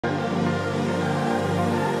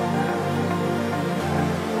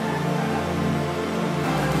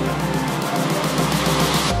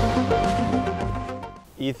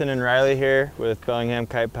Ethan and Riley here with Bellingham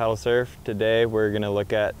Kite Paddle Surf. Today we're going to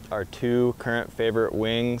look at our two current favorite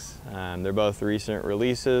wings. They're both recent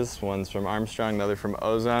releases. One's from Armstrong, the other from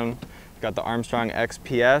Ozone. We've got the Armstrong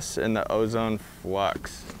XPS and the Ozone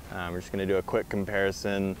Flux. We're just going to do a quick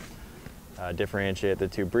comparison, differentiate the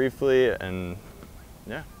two briefly, and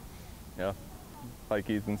yeah. Like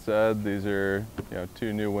Ethan said, these are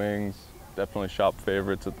two new wings, definitely shop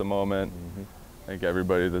favorites at the moment. I think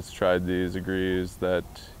everybody that's tried these agrees that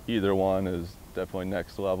either one is definitely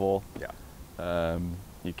next level.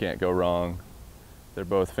 You can't go wrong. They're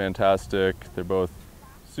both fantastic. They're both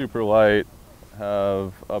super light,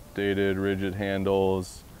 have updated rigid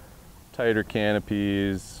handles, tighter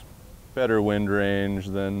canopies, better wind range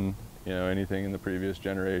than anything in the previous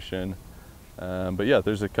generation. But yeah,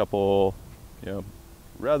 there's a couple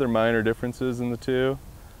rather minor differences in the two.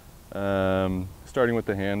 Starting with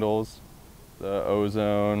the handles. The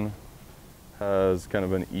Ozone has kind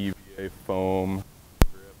of an EVA foam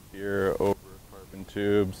grip here over a carbon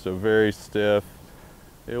tube, so very stiff,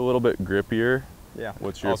 a little bit grippier. Yeah.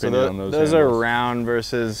 What's your also opinion on those Those handles? are round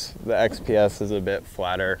versus the XPS is a bit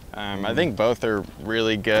flatter. I think both are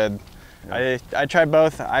really good. I tried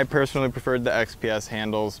both. I personally preferred the XPS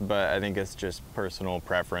handles, but I think it's just personal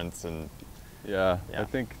preference. And yeah, I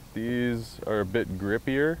think these are a bit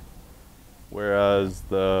grippier, whereas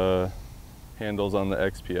the handles on the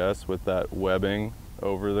XPS with that webbing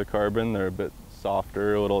over the carbon, they're a bit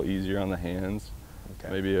softer, a little easier on the hands.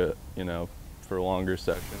 Okay. Maybe for longer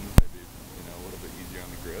sessions, maybe a little bit easier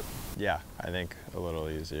on the grip. Yeah, I think a little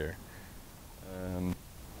easier.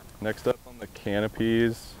 Next up on the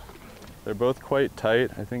canopies, they're both quite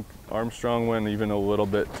tight. I think Armstrong went even a little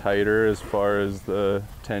bit tighter as far as the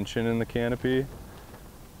tension in the canopy.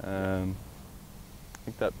 I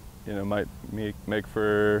think that might make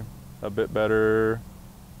for a bit better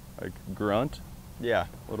grunt. Yeah.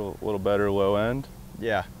 A little better low end.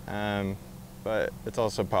 Yeah. But it's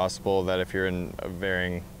also possible that if you're in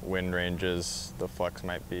varying wind ranges, the Flux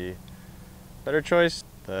might be a better choice.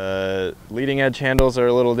 The leading edge handles are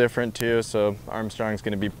a little different too, so Armstrong's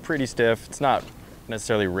going to be pretty stiff. It's not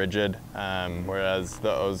necessarily rigid, whereas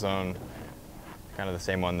the Ozone, kind of the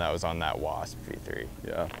same one that was on that Wasp V3.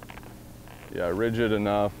 Yeah, rigid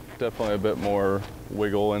enough. Definitely a bit more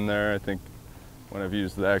wiggle in there. I think when I've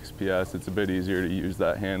used the XPS, it's a bit easier to use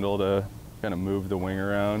that handle to kind of move the wing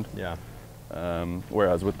around. Yeah.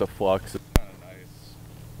 Whereas with the Flux, it's kind of nice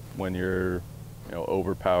when you're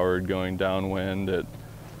overpowered going downwind. It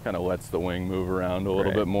kind of lets the wing move around a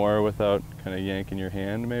little bit more without kind of yanking your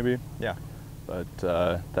hand maybe. Yeah. But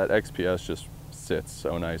that XPS just sits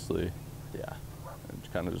so nicely. Yeah.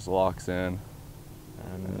 It kind of just locks in.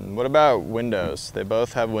 What about windows? They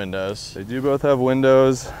both have windows. They do both have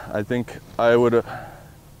windows. I think I would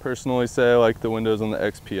personally say I like the windows on the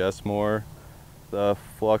XPS more. The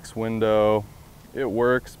Flux window, it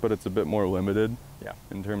works, but it's a bit more limited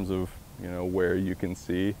in terms of where you can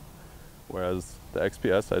see. Whereas the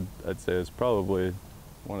XPS, I'd say, is probably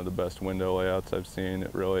one of the best window layouts I've seen.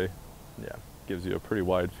 It really gives you a pretty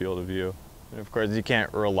wide field of view. And of course, you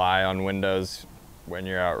can't rely on windows when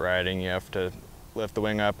you're out riding. You have to lift the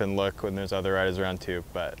wing up and look when there's other riders around too,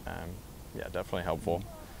 but yeah, definitely helpful.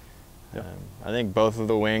 I think both of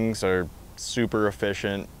the wings are super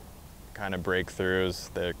efficient kind of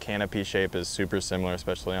breakthroughs. The canopy shape is super similar,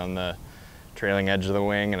 especially on the trailing edge of the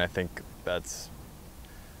wing, and I think that's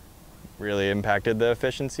really impacted the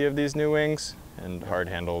efficiency of these new wings, and hard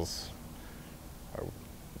handles are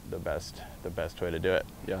the best way to do it.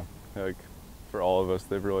 Yeah, like for all of us,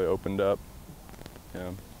 they've really opened up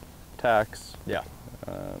tacks,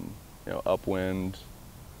 upwind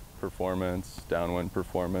performance, downwind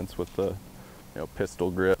performance with the pistol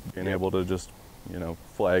grip. Being able to just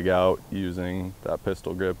flag out using that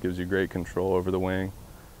pistol grip gives you great control over the wing.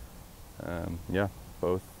 Yeah,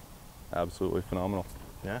 both absolutely phenomenal.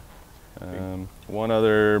 Yeah. One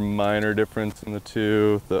other minor difference in the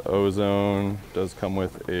two, the Ozone does come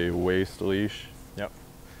with a waist leash. Yep.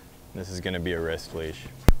 This is going to be a wrist leash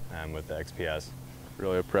with the XPS.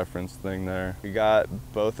 Really a preference thing there. We got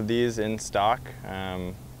both of these in stock.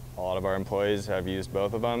 A lot of our employees have used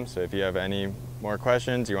both of them, so if you have any more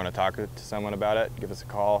questions, you want to talk to someone about it, give us a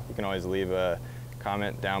call. You can always leave a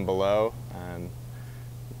comment down below.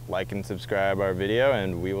 Like and subscribe our video,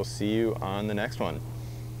 and we will see you on the next one.